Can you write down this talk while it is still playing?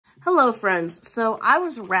Hello friends, so I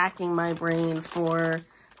was racking my brain for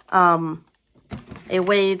a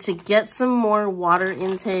way to get some more water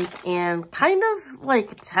intake and kind of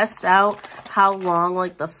like test out how long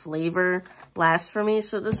like the flavor lasts for me.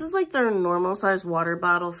 So this is like their normal size water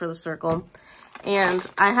bottle for the Cirkul, and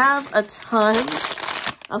I have a ton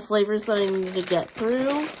of flavors that I need to get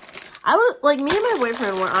through. I was like, me and my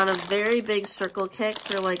boyfriend were on a very big Cirkul kick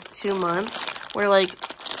for like 2 months where like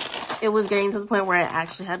it was getting to the point where I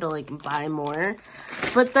actually had to like buy more.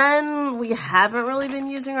 But then we haven't really been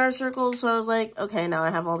using our Cirkul, so I was like, okay, now I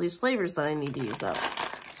have all these flavors that I need to use up.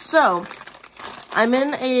 So I'm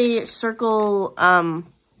in a Cirkul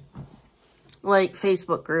like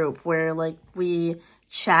Facebook group where like we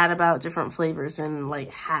chat about different flavors and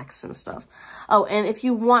like hacks and stuff. Oh, and if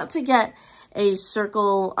you want to get a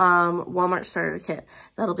Cirkul Walmart starter kit,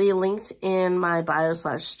 that'll be linked in my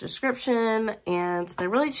bio/description, and they're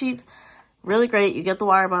really cheap, really great. You get the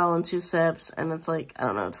water bottle in 2 sips, and it's like, I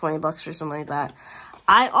don't know, 20 bucks or something like that.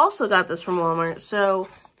 I also got this from Walmart. So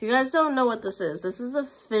if you guys don't know what this is a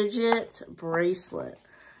fidget bracelet.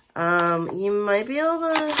 You might be able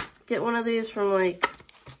to get one of these from like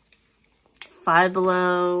Five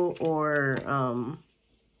Below or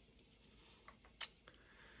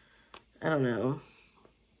I don't know,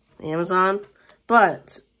 Amazon.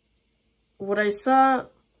 But what I saw,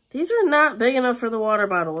 these are not big enough for the water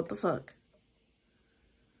bottle. What the fuck?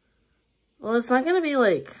 Well, it's not going to be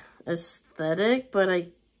like aesthetic, but I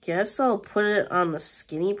guess I'll put it on the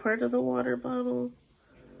skinny part of the water bottle.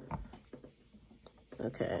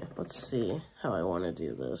 Okay, let's see how I want to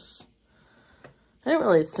do this. I didn't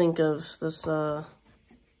really think of this,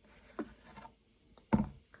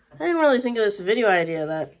 video idea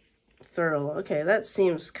that thorough. Okay, that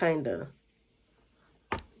seems pretty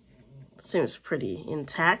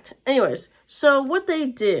intact. Anyways, so what they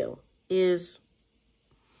do is,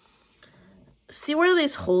 see where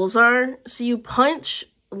these holes are? So you punch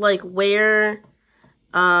like where,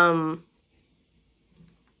 you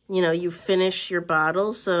know, you finish your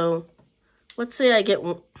bottle. So let's say I get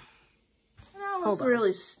one. It's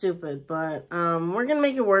really stupid, but we're gonna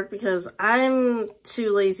make it work because I'm too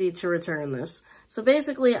lazy to return this. So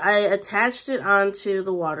basically, I attached it onto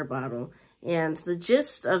the water bottle, and the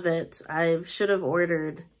gist of it, I should have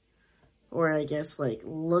ordered, or I guess like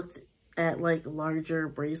looked at like larger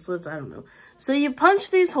bracelets. I don't know. So you punch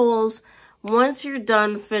these holes once you're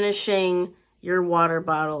done finishing your water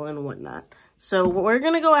bottle and whatnot. So we're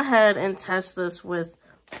gonna go ahead and test this with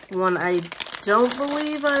one I don't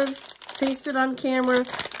believe I've tasted on camera.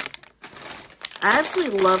 I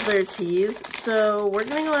absolutely love their teas, so we're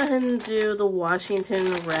gonna go ahead and do the Washington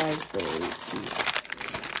Raspberry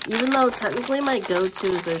tea. Even though technically my go-to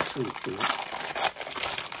is their sweet tea.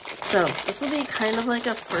 So this will be kind of like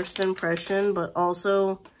a first impression, but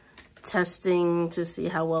also testing to see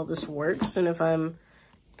how well this works and if I'm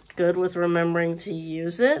good with remembering to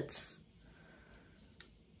use it.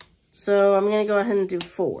 So I'm gonna go ahead and do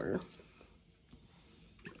 4.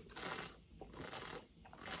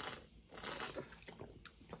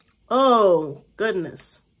 Oh,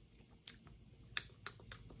 goodness.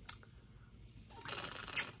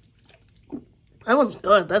 That one's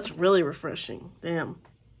good. That's really refreshing. Damn.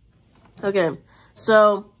 Okay,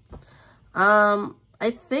 so,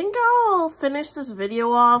 I think I'll finish this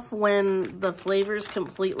video off when the flavor's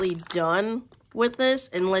completely done with this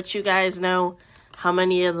and let you guys know how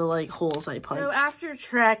many of the, like, holes I punched. So after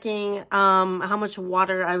tracking, how much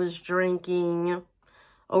water I was drinking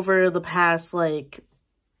over the past, like,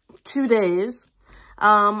 2 days,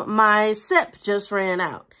 my sip just ran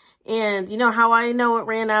out. And you know how I know it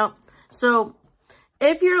ran out? So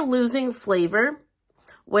if you're losing flavor,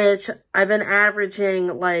 which I've been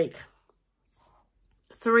averaging like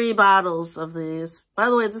 3 bottles of these.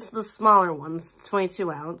 By the way, this is the smaller one, it's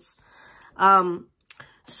 22 ounce.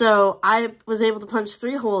 So I was able to punch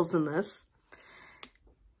 3 holes in this.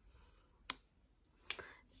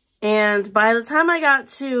 And by the time I got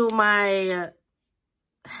to my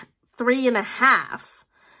 3.5,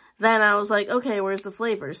 then I was like, okay, where's the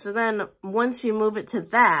flavor? So then once you move it to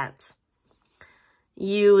that,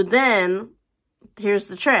 you then, here's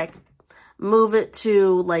the trick, move it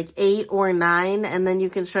to like 8 or 9, and then you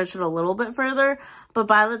can stretch it a little bit further. But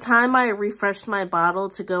by the time I refreshed my bottle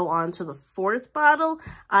to go on to the 4th bottle,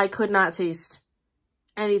 I could not taste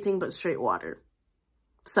anything but straight water.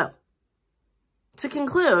 So, to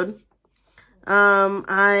conclude,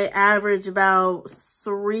 I average about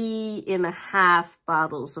 3.5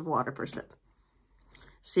 bottles of water per sip.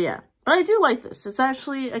 So yeah, but I do like this. It's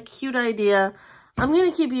actually a cute idea. I'm going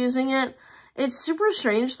to keep using it. It's super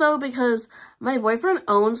strange, though, because my boyfriend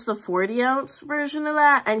owns the 40-ounce version of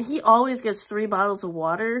that, and he always gets 3 bottles of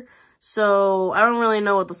water, so I don't really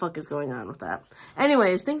know what the fuck is going on with that.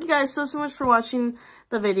 Anyways, thank you guys so much for watching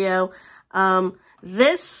the video. I'm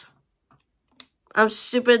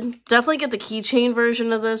stupid. Definitely get the keychain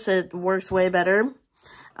version of this. It works way better.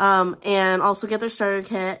 And also get their starter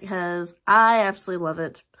kit, because I absolutely love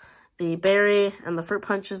it. The berry and the fruit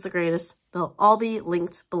punch is the greatest. They'll all be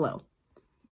linked below.